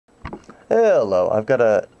Hello, I've got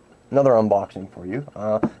another unboxing for you.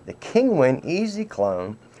 The Kingwin Easy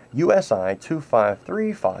Clone USI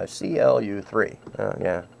 2535CLU3.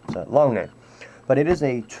 Yeah, it's a long name. But it is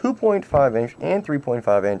a 2.5 inch and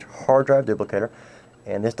 3.5 inch hard drive duplicator.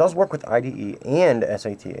 And this does work with IDE and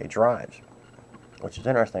SATA drives, which is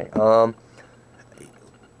interesting.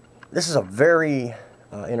 This is a very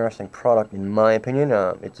interesting product in my opinion.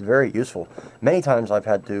 It's very useful. Many times I've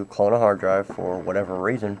had to clone a hard drive for whatever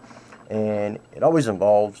reason, and it always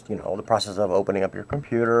involves, you know, the process of opening up your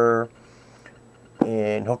computer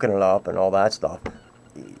and hooking it up and all that stuff.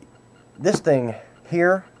 This thing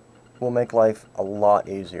here will make life a lot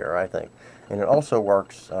easier, I think. And it also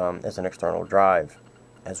works as an external drive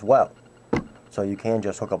as well. So you can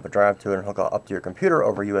just hook up a drive to it and hook it up to your computer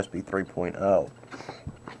over USB 3.0.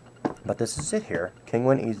 But this is it here,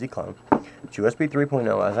 Kingwin Easy Clone. It's USB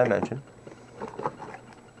 3.0 as I mentioned.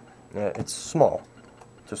 It's small.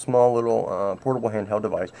 It's a small little portable handheld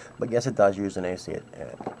device, but yes, it does use an AC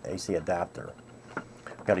adapter.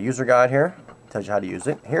 Got a user guide here, tells you how to use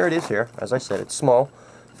it. Here it is here, as I said, it's small,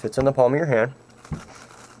 fits in the palm of your hand.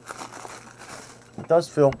 It does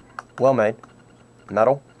feel well made,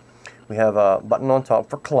 metal. We have a button on top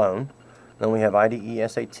for clone. Then we have IDE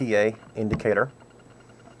SATA indicator.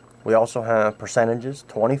 We also have percentages,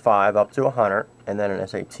 25 up to 100, and then an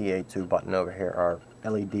SATA2 button over here, or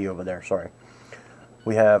LED over there, sorry.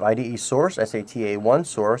 We have IDE source, SATA1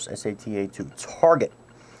 source, SATA2 target.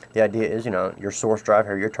 The idea is, you know, your source drive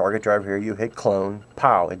here, your target drive here, you hit clone,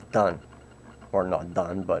 pow, it's done. Or not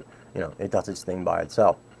done, but, you know, it does its thing by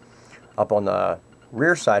itself. Up on the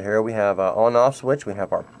rear side here, we have an on-off switch, we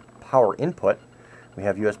have our power input, we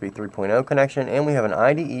have USB 3.0 connection, and we have an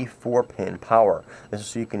IDE 4-pin power. This is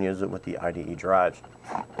so you can use it with the IDE drives.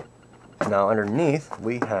 Now underneath,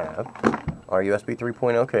 we have our USB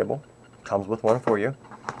 3.0 cable. Comes with one for you.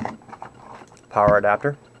 Power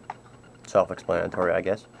adapter. Self-explanatory, I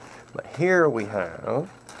guess. But here we have,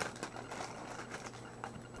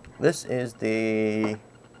 this is the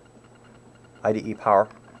IDE power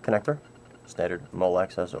connector, standard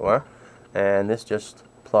Molex as it were, and this just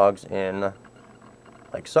plugs in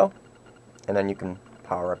like so, and then you can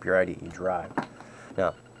power up your IDE drive.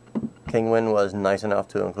 Now, Kingwin was nice enough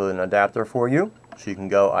to include an adapter for you, so you can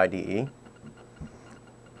go IDE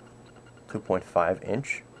 2.5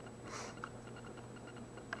 inch,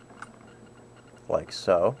 like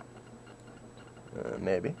so.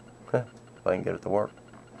 Maybe, if I can get it to work.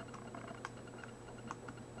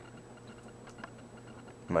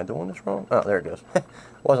 Am I doing this wrong? Oh, there it goes.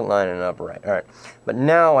 Wasn't lining up right. Alright, but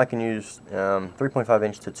now I can use 3.5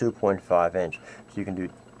 inch to 2.5 inch. So you can do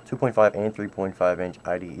 2.5 and 3.5 inch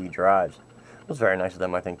IDE drives. It was very nice of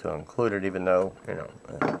them, I think, to include it, even though, you know,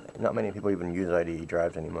 not many people even use IDE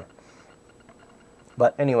drives anymore.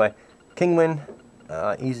 But anyway, Kingwin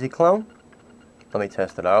Easy Clone. Let me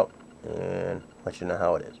test it out and let you know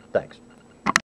how it is. Thanks.